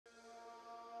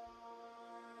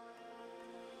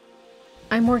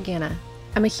I'm Morgana.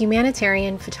 I'm a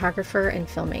humanitarian, photographer, and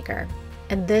filmmaker.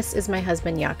 And this is my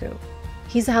husband, Jaco.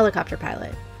 He's a helicopter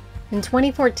pilot. In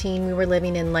 2014, we were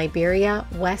living in Liberia,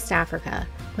 West Africa,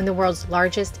 when the world's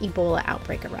largest Ebola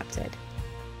outbreak erupted.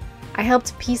 I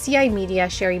helped PCI Media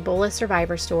share Ebola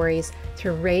survivor stories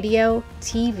through radio,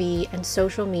 TV, and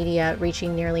social media,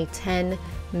 reaching nearly 10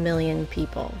 million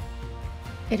people.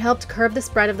 It helped curb the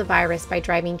spread of the virus by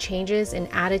driving changes in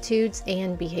attitudes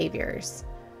and behaviors.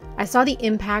 I saw the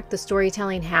impact the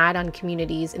storytelling had on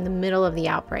communities in the middle of the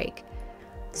outbreak.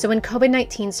 So when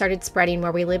COVID-19 started spreading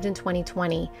where we lived in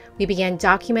 2020, we began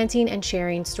documenting and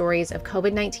sharing stories of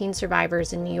COVID-19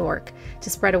 survivors in New York to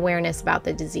spread awareness about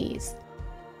the disease.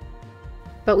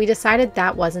 But we decided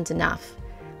that wasn't enough.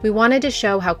 We wanted to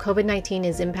show how COVID-19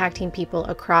 is impacting people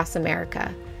across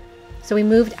America. So we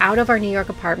moved out of our New York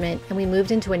apartment and we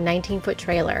moved into a 19-foot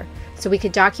trailer so we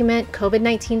could document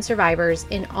COVID-19 survivors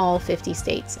in all 50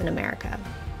 states in America.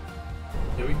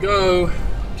 Here we go.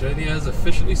 Journey has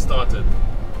officially started.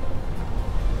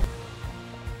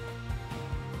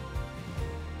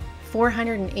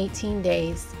 418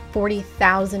 days,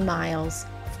 40,000 miles,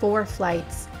 4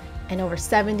 flights, and over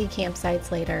 70 campsites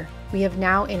later, we have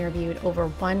now interviewed over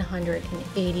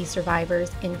 180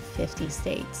 survivors in 50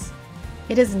 states.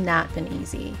 It has not been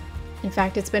easy. In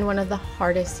fact, it's been one of the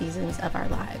hardest seasons of our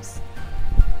lives.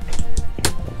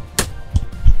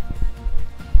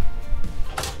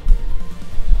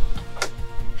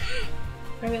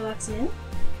 Are we locked in?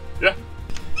 Yeah.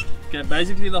 Okay,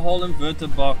 basically the whole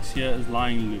inverter box here is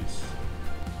lying loose.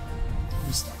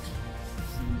 We're stuck.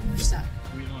 We're stuck.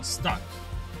 We are stuck.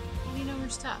 How do you know we're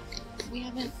stuck? We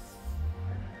haven't...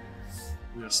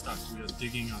 We are stuck. We are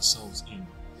digging ourselves in.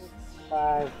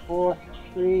 5, 4,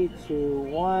 3, 2,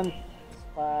 1.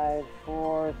 5,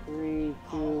 4, 3,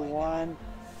 2, 1.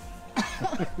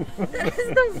 This is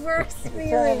the worst feeling.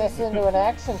 Turning this into an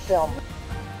action film.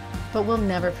 But we'll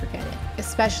never forget it,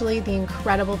 especially the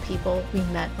incredible people we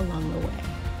met along the way.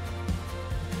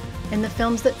 In the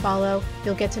films that follow,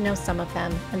 you'll get to know some of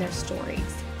them and their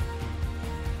stories.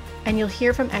 And you'll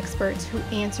hear from experts who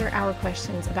answer our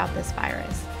questions about this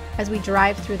virus as we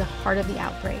drive through the heart of the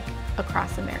outbreak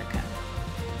across America.